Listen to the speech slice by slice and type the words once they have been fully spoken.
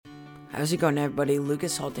How's it going, everybody?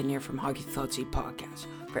 Lucas Halton here from Hockey Authority Podcast.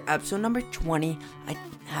 For episode number 20, I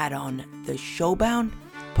had on the Showbound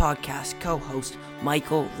podcast co-host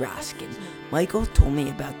Michael Raskin. Michael told me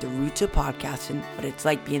about the roots of podcasting, what it's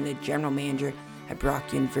like being the general manager at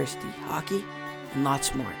Brock University Hockey, and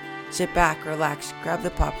lots more. Sit back, relax, grab the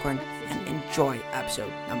popcorn, and enjoy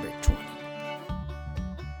episode number 20.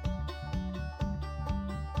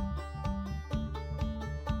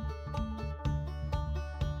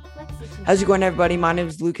 How's it going, everybody? My name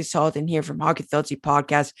is Lucas Halton here from Hockey Authority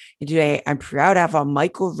Podcast, and today I'm proud to have on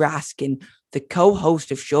Michael Raskin, the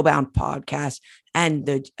co-host of Showbound Podcast and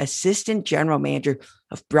the assistant general manager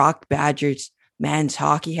of Brock Badgers men's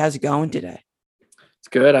hockey. How's it going today? It's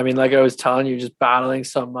good. I mean, like I was telling you, just battling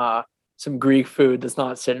some Greek food that's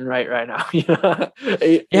not sitting right now.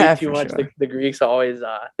 Ate too much. Sure. The Greeks always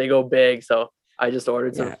they go big, so I just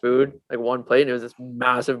ordered some food, like one plate, and it was this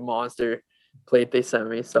massive monster plate they sent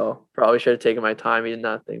me. So probably should have taken my time eating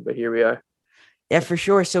that thing, but here we are. Yeah, for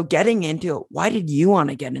sure. So getting into it, why did you want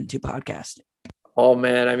to get into podcasting? Oh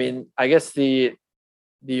man, I mean, I guess the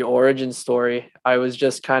origin story, I was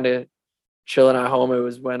just kind of chilling at home. It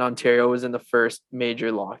was when Ontario was in the first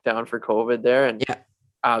major lockdown for COVID there, and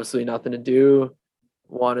absolutely nothing to do.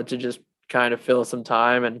 Wanted to just kind of fill some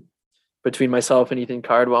time, and between myself and Ethan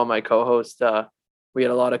Cardwell, my co-host, we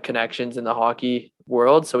had a lot of connections in the hockey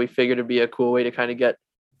world, so we figured it'd be a cool way to kind of get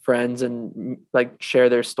friends and like share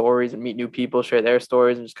their stories and meet new people, share their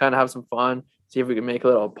stories, and just kind of have some fun, see if we could make a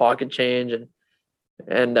little pocket change. And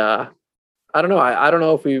I don't know. I don't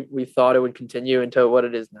know if we thought it would continue into what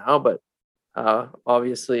it is now, but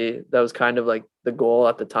obviously that was kind of like the goal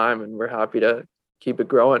at the time, and we're happy to keep it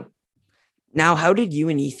growing. Now, how did you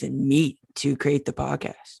and Ethan meet to create the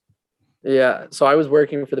podcast? Yeah, so I was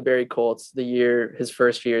working for the Barrie Colts his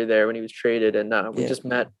first year there when he was traded, and we just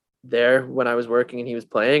met there when I was working and he was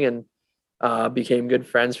playing, and became good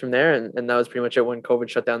friends from there. And that was pretty much it. When COVID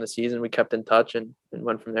shut down the season, we kept in touch and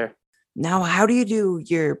went from there. Now, how do you do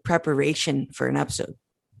your preparation for an episode?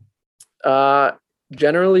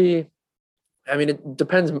 Generally, I mean, it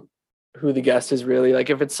depends who the guest is really.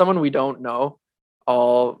 Like if it's someone we don't know,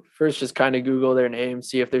 I'll first just kind of Google their name,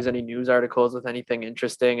 see if there's any news articles with anything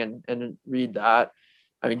interesting and read that.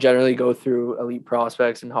 I mean, generally go through Elite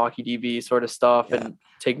Prospects and Hockey DB sort of stuff and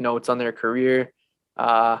take notes on their career.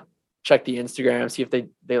 Check the Instagram, see if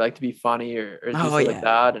they like to be funny or like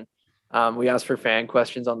that. And we ask for fan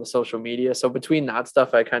questions on the social media. So between that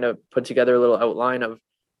stuff, I kind of put together a little outline of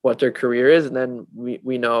what their career is, and then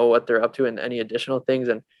we know what they're up to and any additional things.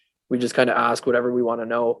 And we just kind of ask whatever we want to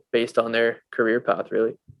know based on their career path,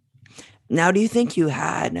 really. Now, do you think you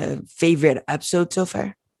had a favorite episode so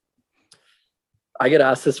far? I get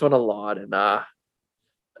asked this one a lot, and I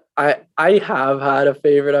have had a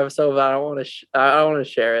favorite episode, but I don't want to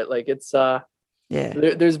share it. Like it's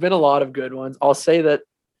there's been a lot of good ones. I'll say that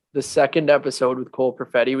the second episode with Cole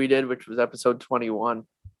Perfetti we did, which was episode 21,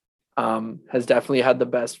 has definitely had the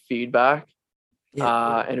best feedback.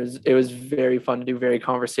 And it was very fun to do, very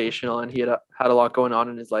conversational, and he had a lot going on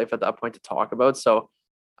in his life at that point to talk about. So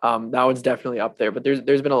that one's definitely up there, but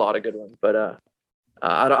there's been a lot of good ones, but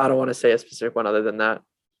I don't want to say a specific one other than that.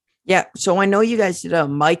 Yeah. So I know you guys did a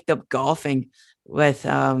mic'd up golfing with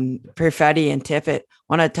Perfetti and Tippett.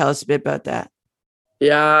 Want to tell us a bit about that?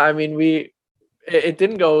 Yeah. I mean, it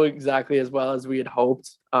didn't go exactly as well as we had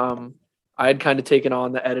hoped. I had kind of taken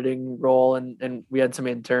on the editing role, and we had some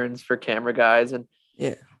interns for camera guys, and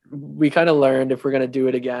we kind of learned if we're going to do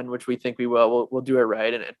it again, which we think we will, we'll do it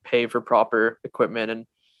right and pay for proper equipment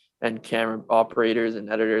and camera operators and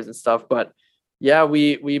editors and stuff. But yeah,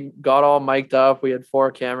 we got all mic'd up. We had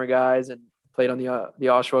 4 camera guys and played on the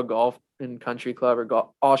Oshawa Golf and Country Club, or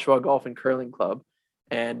Oshawa Golf and Curling Club,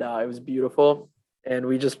 and it was beautiful. And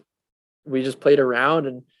we just played around,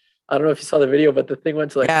 and I don't know if you saw the video, but the thing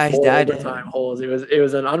went to like 4 overtime holes. It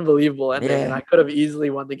was an unbelievable ending, and I could have easily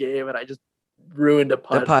won the game, and I just ruined a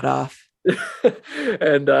putt. The putt off.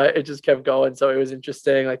 And it just kept going. So it was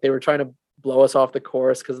interesting. Like they were trying to blow us off the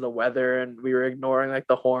course because of the weather, and we were ignoring like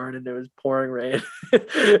the horn, and it was pouring rain.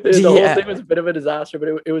 The whole thing was a bit of a disaster,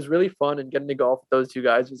 but it was really fun, and getting to golf with those 2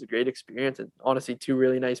 guys was a great experience. And honestly, 2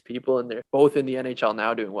 really nice people, and they're both in the NHL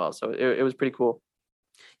now doing well. So it was pretty cool.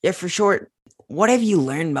 Yeah, for sure. What have you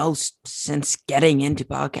learned most since getting into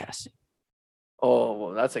podcasting? Oh,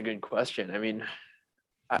 well, that's a good question. I mean,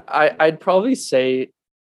 I'd probably say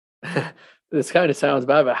this kind of sounds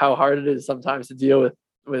bad, but how hard it is sometimes to deal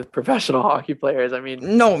with professional hockey players. I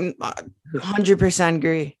mean, no, 100%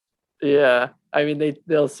 agree. Yeah. I mean,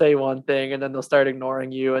 they'll say one thing and then they'll start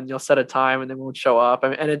ignoring you, and you'll set a time and they won't show up. I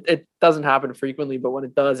mean, and it doesn't happen frequently, but when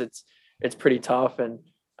it does, it's pretty tough. And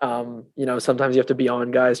Sometimes you have to be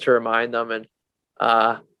on guys to remind them. And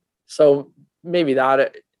so maybe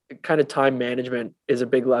that kind of time management is a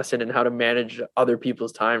big lesson in how to manage other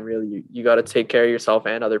people's time. Really, you got to take care of yourself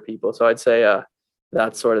and other people. So I'd say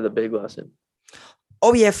that's sort of the big lesson.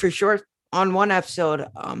 Oh yeah, for sure. On one episode,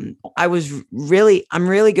 I'm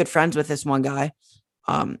really good friends with this one guy.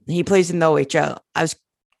 He plays in the OHL. I was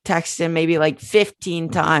texting maybe like 15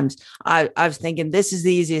 times. I was thinking this is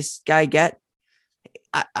the easiest guy get.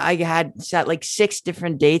 I had set like 6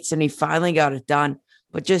 different dates and he finally got it done.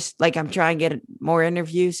 But just like I'm trying to get more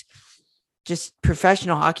interviews, just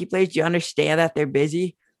professional hockey players, you understand that they're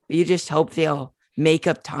busy, but you just hope they'll make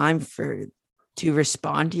up time to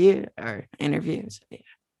respond to you or interviews.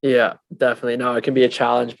 Yeah, definitely. No, it can be a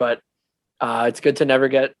challenge, but it's good to never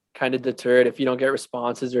get kind of deterred. If you don't get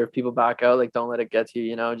responses or if people back out, like don't let it get to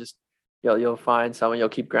you, just you'll find someone, you'll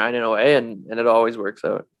keep grinding away and it always works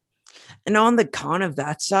out. And on the con of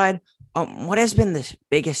that side, what has been the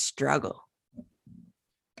biggest struggle?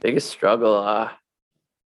 Biggest struggle?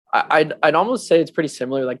 I'd almost say it's pretty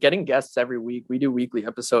similar. Like getting guests every week. We do weekly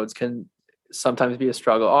episodes can sometimes be a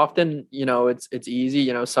struggle. Often, it's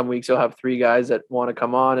easy. Some weeks you'll have 3 guys that want to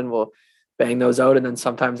come on and we'll bang those out. And then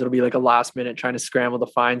sometimes it'll be like a last minute trying to scramble to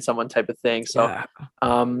find someone type of thing. So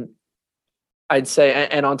yeah. I'd say,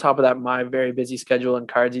 and on top of that, my very busy schedule and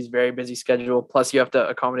Cardsy's very busy schedule. Plus you have to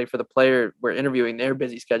accommodate for the player we're interviewing their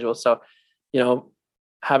busy schedule. So,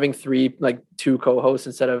 having 2 co-hosts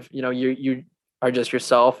instead of, you are just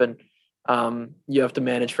yourself and you have to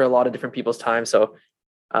manage for a lot of different people's time. So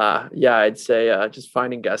I'd say just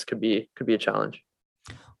finding guests could be a challenge.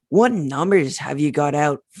 What numbers have you got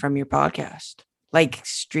out from your podcast? Like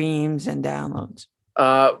streams and downloads?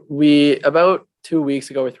 We about 2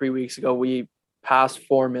 weeks ago or 3 weeks ago, we passed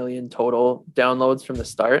 4 million total downloads from the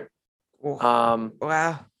start.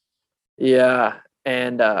 Wow. Yeah.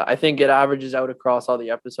 And I think it averages out across all the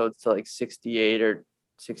episodes to like 68 or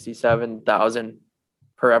 67,000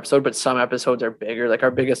 per episode, but some episodes are bigger. Like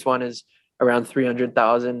our biggest one is around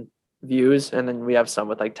 300,000 views. And then we have some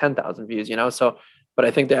with like 10,000 views, so, but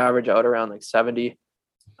I think they average out around like 70.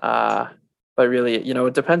 But really,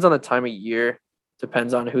 it depends on the time of year,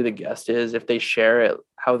 depends on who the guest is, if they share it,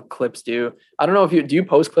 how clips do. I don't know if do you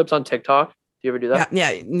post clips on TikTok? Do you ever do that?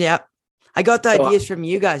 Yeah. I got the ideas from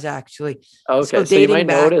you guys actually. Okay. So you might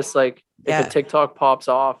notice like if a TikTok pops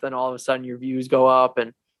off, then all of a sudden your views go up.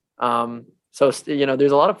 And there's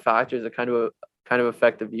a lot of factors that kind of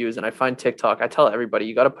affect the views. And I find TikTok, I tell everybody,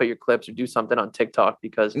 you got to put your clips or do something on TikTok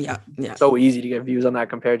because it's so easy to get views on that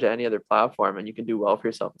compared to any other platform. And you can do well for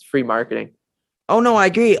yourself. It's free marketing. Oh, no, I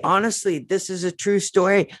agree. Honestly, this is a true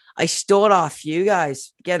story. I stole it off you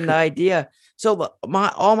guys getting the idea. So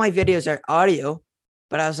all my videos are audio,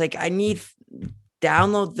 but I was like, I need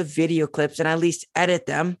download the video clips and at least edit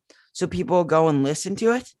them so people will go and listen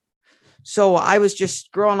to it. So I was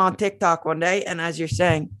just scrolling on TikTok one day. And as you're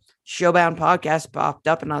saying, Showbound Podcast popped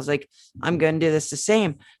up and I was like, I'm going to do this the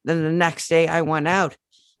same. Then the next day I went out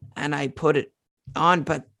and I put it on.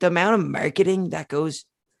 But the amount of marketing that goes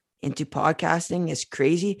into podcasting is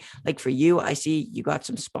crazy. Like for you, I see you got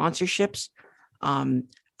some sponsorships.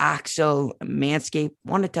 Axel, Manscaped.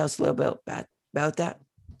 Want to tell us a little bit about that?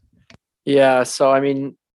 Yeah. So, I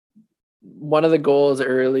mean, one of the goals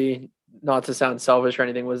early, not to sound selfish or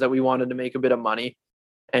anything, was that we wanted to make a bit of money.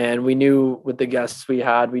 And we knew with the guests we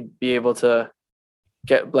had, we'd be able to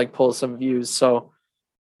pull some views. So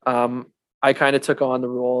I kind of took on the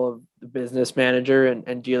role of the business manager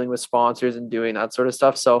and dealing with sponsors and doing that sort of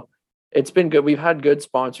stuff. So it's been good. We've had good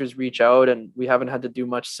sponsors reach out and we haven't had to do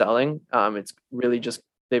much selling. It's really just,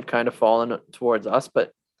 they've kind of fallen towards us,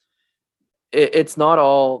 but it's not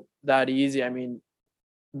all that easy. I mean,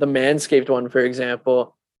 the Manscaped one, for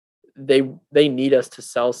example, they need us to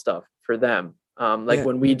sell stuff for them.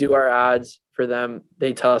 When we do our ads for them,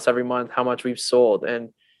 they tell us every month how much we've sold, and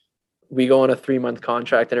we go on a 3-month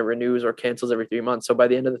contract and it renews or cancels every 3 months. So by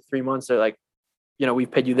the end of the 3 months, they're like,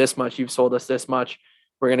 we've paid you this much, you've sold us this much.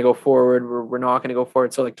 We're going to go forward. We're not going to go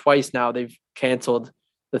forward. So like twice now they've canceled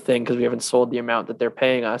the thing because we haven't sold the amount that they're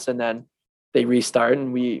paying us. And then they restart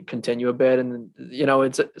and we continue a bit. And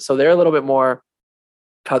so they're a little bit more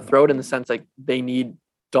cutthroat in the sense like they need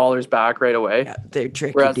dollars back right away. Yeah, they're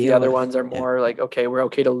tricky. Whereas the other ones are more like, okay, we're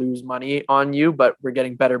okay to lose money on you, but we're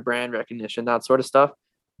getting better brand recognition, that sort of stuff.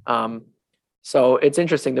 So it's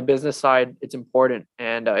interesting. The business side, it's important,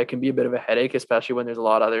 and it can be a bit of a headache, especially when there's a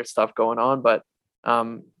lot of other stuff going on. But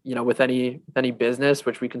with any business,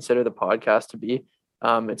 which we consider the podcast to be,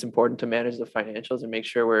 it's important to manage the financials and make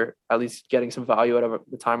sure we're at least getting some value out of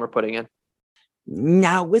the time we're putting in.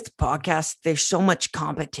 Now with podcasts, there's so much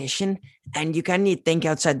competition and you kind of need to think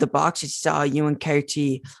outside the box. I saw you and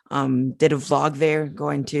Kerti did a vlog there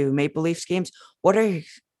going to Maple Leafs games. What are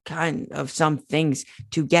kind of some things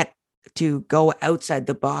to get to go outside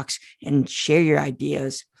the box and share your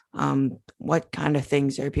ideas? What kind of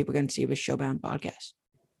things are people going to see with Showbound podcast?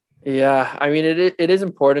 Yeah, I mean, it is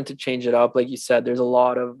important to change it up. Like you said, there's a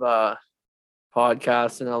lot of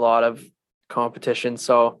podcasts and a lot of competition.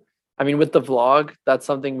 So, I mean, with the vlog, that's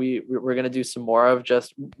something we're gonna do some more of.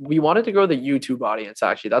 Just we wanted to grow the YouTube audience.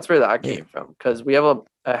 Actually, that's where that came from, because we have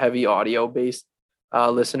a heavy audio based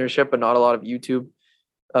listenership, but not a lot of YouTube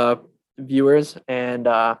viewers. And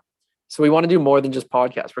so we want to do more than just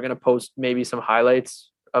podcasts. We're gonna post maybe some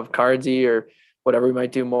highlights of Cardsy or whatever. We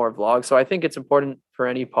might do more vlogs. So I think it's important for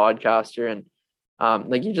any podcaster, and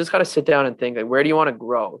like you just got to sit down and think, like, where do you want to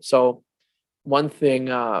grow? So one thing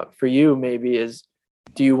for you maybe is,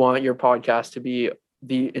 do you want your podcast to be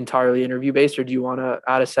the entirely interview based, or do you want to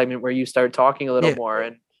add a segment where you start talking a little more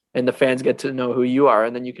and the fans get to know who you are,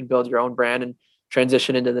 and then you can build your own brand and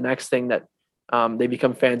transition into the next thing that they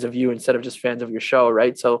become fans of you instead of just fans of your show,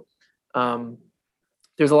 right? So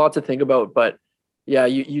there's a lot to think about, but yeah,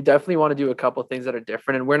 you definitely want to do a couple of things that are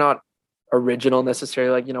different. And we're not original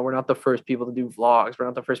necessarily. Like, we're not the first people to do vlogs. We're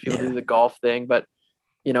not the first people to do the golf thing, but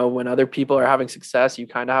when other people are having success, you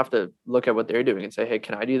kind of have to look at what they're doing and say, hey,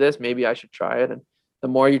 can I do this? Maybe I should try it. And the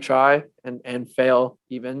more you try and fail,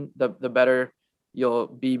 even the better you'll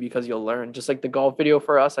be, because you'll learn. Just like the golf video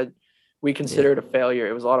for us, we consider it a failure.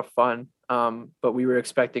 It was a lot of fun. But we were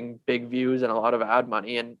expecting big views and a lot of ad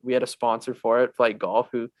money, and we had a sponsor for it, Flight Golf,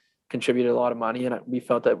 who contributed a lot of money, and we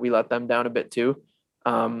felt that we let them down a bit too.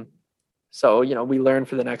 So, we learn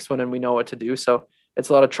for the next one and we know what to do. So it's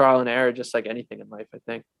a lot of trial and error, just like anything in life, I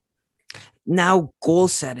think. Now, goal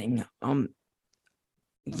setting.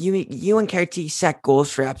 You and Kerti set goals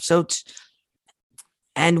for episodes.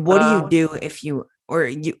 And what do you do if you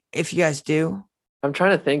guys do? I'm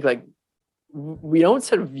trying to think, like, we don't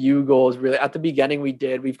set view goals really. At the beginning we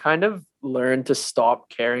did. We've kind of learned to stop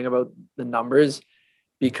caring about the numbers,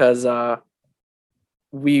 because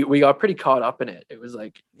we got pretty caught up in it. It was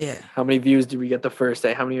like, how many views did we get the first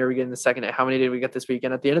day? How many are we getting the second day? How many did we get this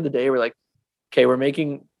weekend? At the end of the day, we're like, okay, we're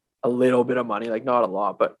making a little bit of money, like not a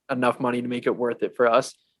lot, but enough money to make it worth it for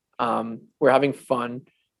us. We're having fun.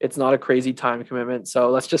 It's not a crazy time commitment.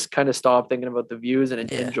 So let's just kind of stop thinking about the views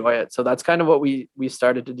and enjoy it. So that's kind of what we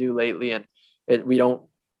started to do lately. And we don't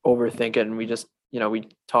overthink it. And we just, we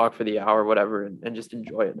talk for the hour, whatever, and just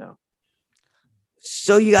enjoy it now.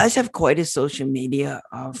 So you guys have quite a social media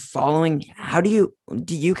following. How do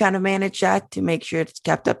you kind of manage that to make sure it's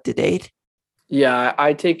kept up to date? Yeah,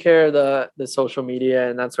 I take care of the social media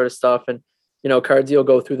and that sort of stuff. And, Cardsy will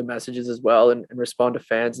go through the messages as well and respond to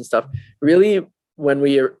fans and stuff. Really, when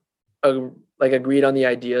we agreed on the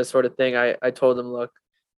idea sort of thing, I told him, look,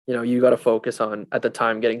 you got to focus on, at the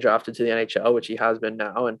time, getting drafted to the NHL, which he has been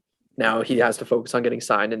now. And now he has to focus on getting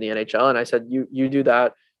signed in the NHL. And I said, you do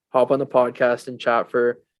that. Hop on the podcast and chat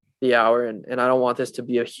for the hour. And I don't want this to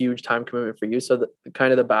be a huge time commitment for you. So the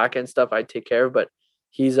kind of the back end stuff I take care of, but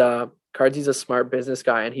he's Cardsy's a smart business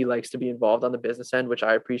guy and he likes to be involved on the business end, which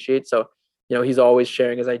I appreciate. So, he's always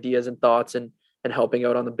sharing his ideas and thoughts and helping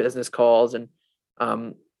out on the business calls. And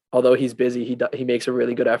although he's busy, he makes a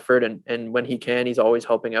really good effort. And when he can, he's always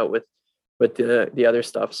helping out with the other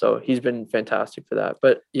stuff. So he's been fantastic for that.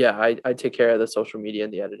 But yeah, I take care of the social media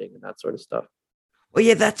and the editing and that sort of stuff. Well,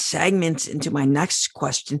 yeah, that segments into my next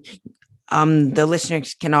question. The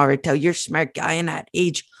listeners can already tell you're a smart guy, and at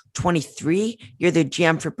age 23, you're the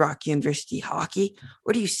GM for Brock University Hockey.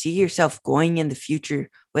 Where do you see yourself going in the future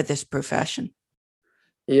with this profession?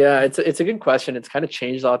 Yeah, it's a good question. It's kind of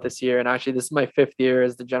changed a lot this year, and actually, this is my 5th year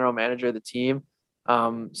as the general manager of the team.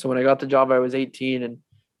 So when I got the job, I was 18, and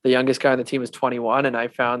the youngest guy on the team was 21, and I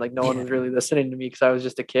found like no one was really listening to me because I was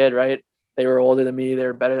just a kid, right? They were older than me. They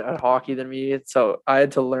were better at hockey than me. So I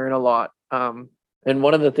had to learn a lot. And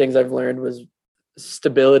one of the things I've learned was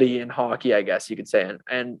stability in hockey, I guess you could say.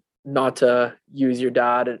 And not to use your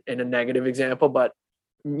dad in a negative example, but,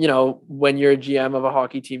 when you're a GM of a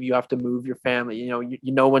hockey team, you have to move your family.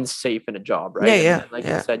 No one's safe in a job, right? Yeah. And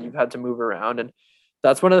you said, you've had to move around. And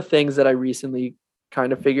that's one of the things that I recently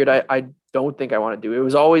kind of figured I don't think I want to do. It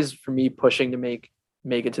was always for me pushing to make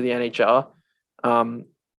it to the NHL.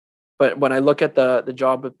 But when I look at the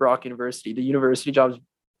job with Brock University, the university job is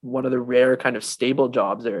one of the rare kind of stable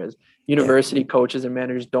jobs there is. University coaches and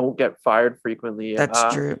managers don't get fired frequently.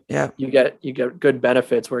 That's true. Yeah. You get good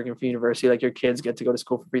benefits working for university, like your kids get to go to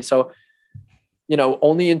school for free. So,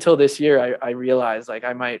 only until this year I realized like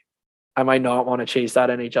I might I might not want to chase that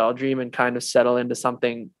NHL dream and kind of settle into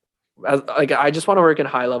something like I just want to work in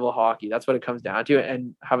high level hockey. That's what it comes down to,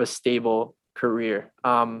 and have a stable career.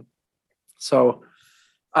 So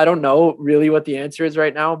I don't know really what the answer is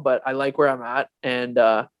right now, but I like where I'm at. And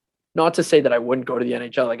not to say that I wouldn't go to the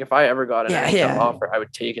NHL. Like if I ever got an NHL offer, I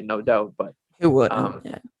would take it, no doubt. But who would?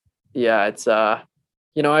 It's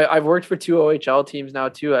I've worked for 2 OHL teams now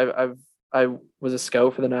too. I was a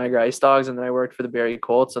scout for the Niagara Ice Dogs, and then I worked for the Barrie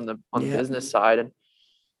Colts on the business side. And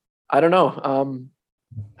I don't know.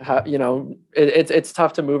 It's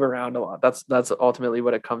tough to move around a lot. That's ultimately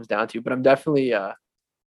what it comes down to. But I'm definitely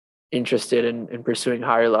interested in pursuing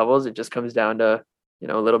higher levels. It just comes down to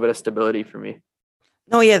a little bit of stability for me.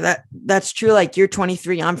 No, yeah, that's true. Like you're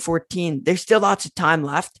 23, I'm 14. There's still lots of time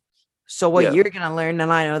left. So what you're gonna learn,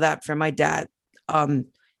 and I know that from my dad,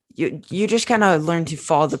 you just kind of learn to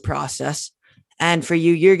follow the process. And for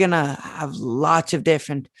you, you're gonna have lots of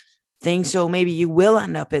different things. So maybe you will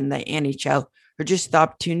end up in the NHL, or just the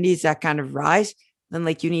opportunities that kind of rise. Then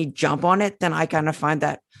like you need to jump on it. Then I kind of find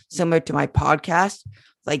that similar to my podcast.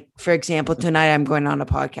 Like, for example, tonight I'm going on a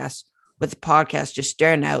podcast with the podcast just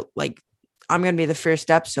staring out. Like, I'm going to be the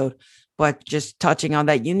first episode, but just touching on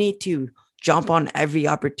that, you need to jump on every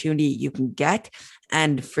opportunity you can get.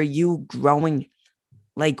 And for you growing,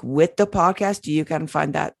 like with the podcast, do you kind of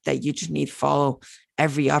find that you just need to follow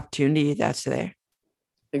every opportunity that's there?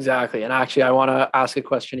 Exactly. And actually, I want to ask a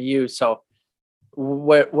question to you. So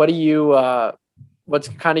what do you, what's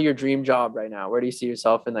kind of your dream job right now? Where do you see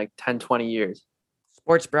yourself in like 10, 20 years?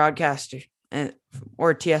 Sports broadcaster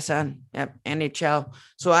or TSN, NHL.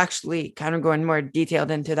 So actually kind of going more detailed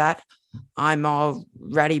into that, I'm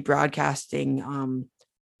already broadcasting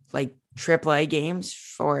like AAA games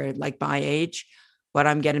for like my age, but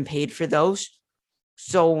I'm getting paid for those.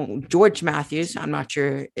 So George Matthews, I'm not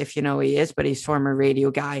sure if you know who he is, but he's former radio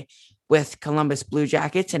guy with Columbus Blue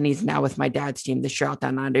Jackets, and he's now with my dad's team, the Charlotte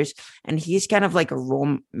Islanders, and he's kind of like a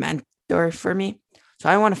role mentor for me. So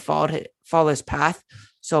I want to follow his path.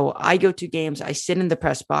 So I go to games, I sit in the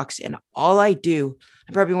press box, and all I do,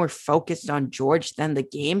 I'm probably more focused on George than the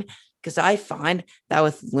game, because I find that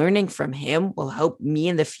with learning from him will help me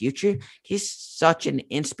in the future. He's such an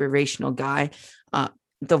inspirational guy.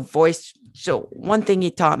 The voice. So one thing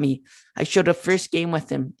he taught me, I showed a first game with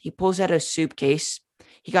him. He pulls out a suitcase.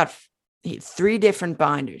 He got 3 different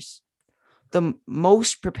binders. The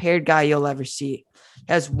most prepared guy you'll ever see.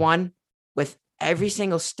 He has one with every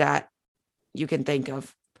single stat you can think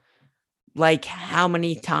of, like how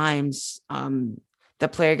many times the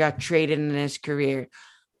player got traded in his career,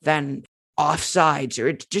 then offsides,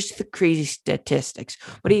 or just the crazy statistics.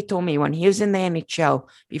 But he told me when he was in the NHL,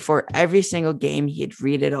 before every single game, he'd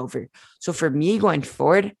read it over. So for me going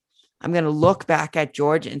forward, I'm going to look back at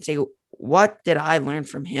George and say, what did I learn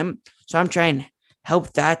from him? So I'm trying to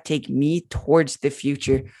help that take me towards the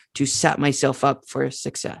future to set myself up for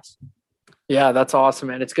success. Yeah, that's awesome,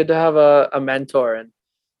 man. It's good to have a mentor. And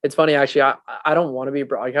it's funny, actually, I don't want to be a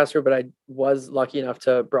broadcaster, but I was lucky enough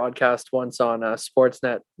to broadcast once on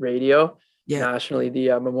Sportsnet radio nationally,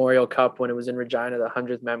 the Memorial Cup when it was in Regina, the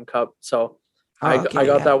 100th Mem Cup. So I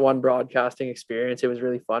got that one broadcasting experience. It was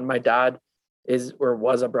really fun. My dad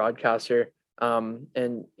was a broadcaster,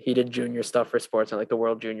 and he did junior stuff for Sportsnet, like the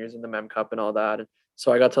World Juniors and the Mem Cup and all that. And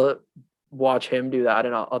so I got to watch him do that.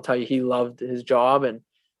 And I'll tell you, he loved his job and,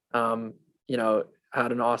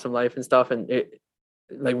 had an awesome life and stuff. And it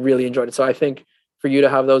really enjoyed it. So I think for you to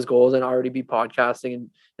have those goals and already be podcasting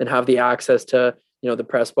and have the access to, the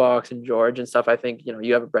press box and George and stuff, I think,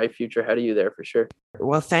 you have a bright future ahead of you there for sure.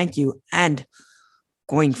 Well, thank you. And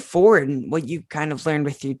going forward, what you kind of learned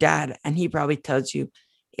with your dad, and he probably tells you,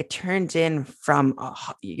 it turns in from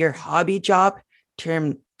your hobby job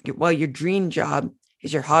your dream job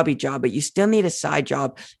is your hobby job, but you still need a side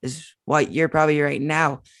job is what you're probably right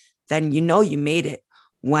now. Then you made it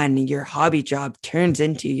when your hobby job turns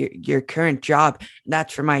into your current job. And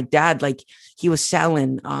that's for my dad. Like he was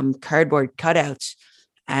selling cardboard cutouts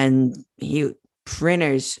and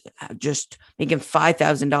printers, just making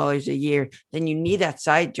 $5,000 a year. Then you need that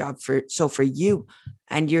side job for you,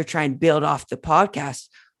 and you're trying to build off the podcast,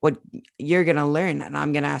 what you're going to learn. And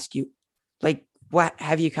I'm going to ask you, like, what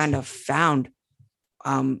have you kind of found,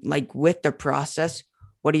 like with the process?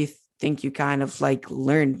 What do you think you kind of like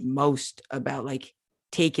learned most about like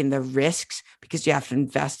taking the risks, because you have to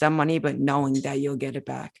invest that money, but knowing that you'll get it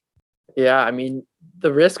back? Yeah. I mean,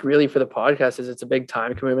 the risk really for the podcast is it's a big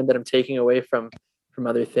time commitment that I'm taking away from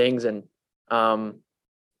other things. And now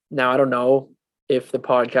I don't know if the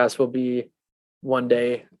podcast will be one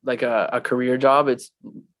day like a career job. It's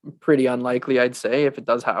pretty unlikely, I'd say. If it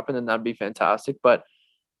does happen, then that'd be fantastic. But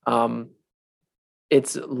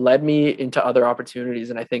it's led me into other opportunities.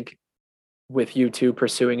 And I think with you too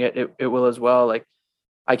pursuing it will as well. Like,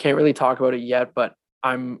 I can't really talk about it yet, but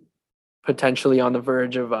I'm potentially on the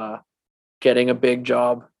verge of getting a big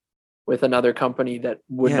job with another company that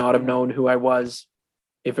would not have known who I was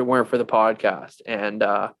if it weren't for the podcast. And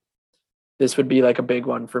this would be like a big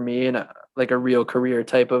one for me and like a real career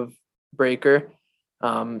type of breaker.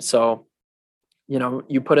 So, you know,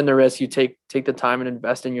 you put in the risk, you take the time and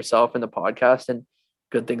invest in yourself in the podcast, and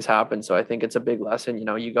good things happen. So I think it's a big lesson. You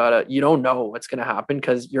know, you don't know what's going to happen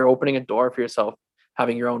because you're opening a door for yourself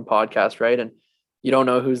having your own podcast, right? And you don't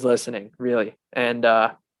know who's listening really. And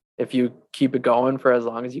if you keep it going for as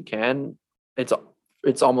long as you can, it's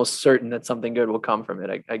almost certain that something good will come from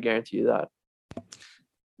it. I guarantee you that.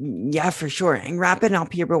 Yeah, for sure. And wrapping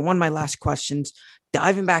up here, but one of my last questions,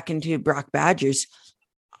 diving back into Brock Badgers,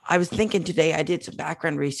 I was thinking today, I did some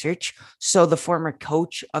background research. So the former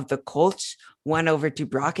coach of the Colts went over to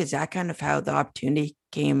Brock. Is that kind of how the opportunity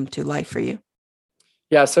came to life for you?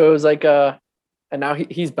 Yeah. So it was like, and now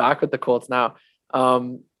he's back with the Colts now.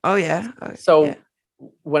 When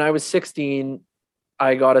I was 16,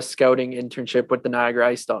 I got a scouting internship with the Niagara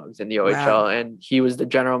Ice Dogs in the OHL, and he was the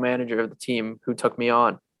general manager of the team who took me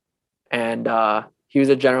on. And he was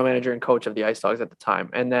a general manager and coach of the Ice Dogs at the time.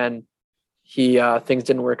 And then things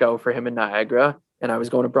didn't work out for him in Niagara, and I was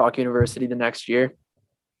going to Brock University the next year,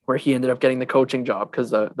 where he ended up getting the coaching job because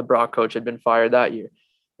the Brock coach had been fired that year.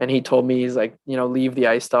 And he told me, he's like, you know, leave the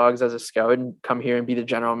Ice Dogs as a scout and come here and be the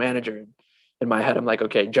general manager. And in my head, I'm like,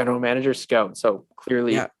 okay, general manager, scout. So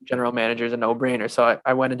clearly general manager is a no-brainer. So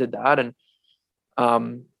I went and did that.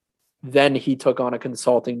 And then he took on a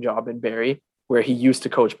consulting job in Barrie, where he used to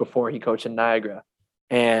coach before he coached in Niagara,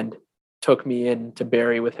 and took me into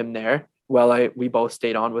Barrie with him there. Well, we both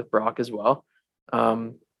stayed on with Brock as well.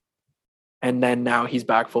 And then now he's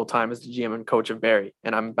back full-time as the GM and coach of Barrie,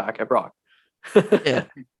 and I'm back at Brock. Yeah.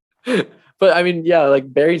 But I mean, yeah,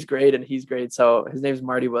 like Barry's great and he's great. So his name's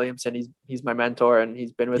Marty Williamson. He's my mentor, and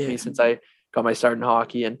he's been with me since I got my start in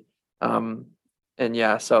hockey. And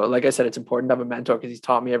yeah, so like I said, it's important to have a mentor because he's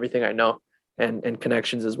taught me everything I know, and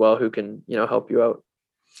connections as well who can, you know, help you out.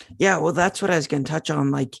 Yeah, well, that's what I was going to touch on.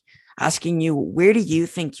 Like, asking you, where do you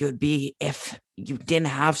think you would be if you didn't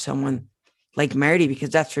have someone like Marty? Because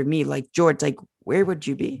that's for me, like George, like, where would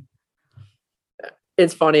you be?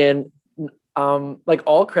 It's funny, and like,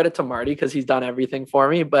 all credit to Marty because he's done everything for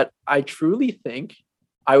me, but I truly think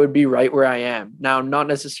I would be right where I am now. Not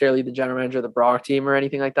necessarily the general manager of the Brock team or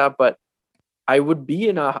anything like that, but I would be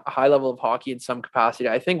in a high level of hockey in some capacity.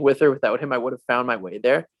 I think with or without him, I would have found my way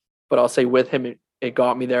there, but I'll say with him, it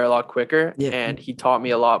got me there a lot quicker, and he taught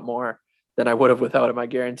me a lot more than I would have without him. I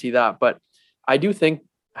guarantee that. But I do think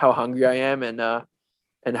how hungry I am and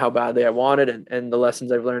how badly I want it, and the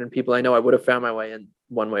lessons I've learned and people I know, I would have found my way in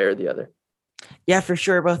one way or the other. Yeah, for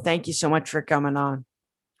sure. Well, thank you so much for coming on.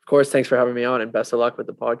 Of course. Thanks for having me on, and best of luck with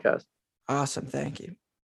the podcast. Awesome. Thank you.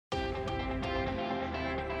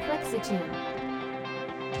 Flexitune.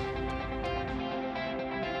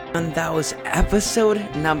 And that was episode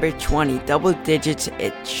number 20, double digits.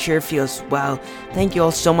 It sure feels well. Thank you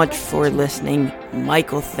all so much for listening.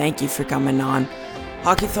 Michael, thank you for coming on.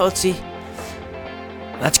 Hockey Thoughtsy,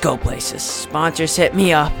 let's go places. Sponsors, hit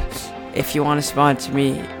me up if you want to sponsor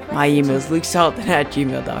me. My email is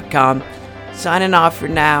lukesalton@gmail.com. Signing off for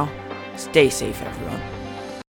now. Stay safe, everyone.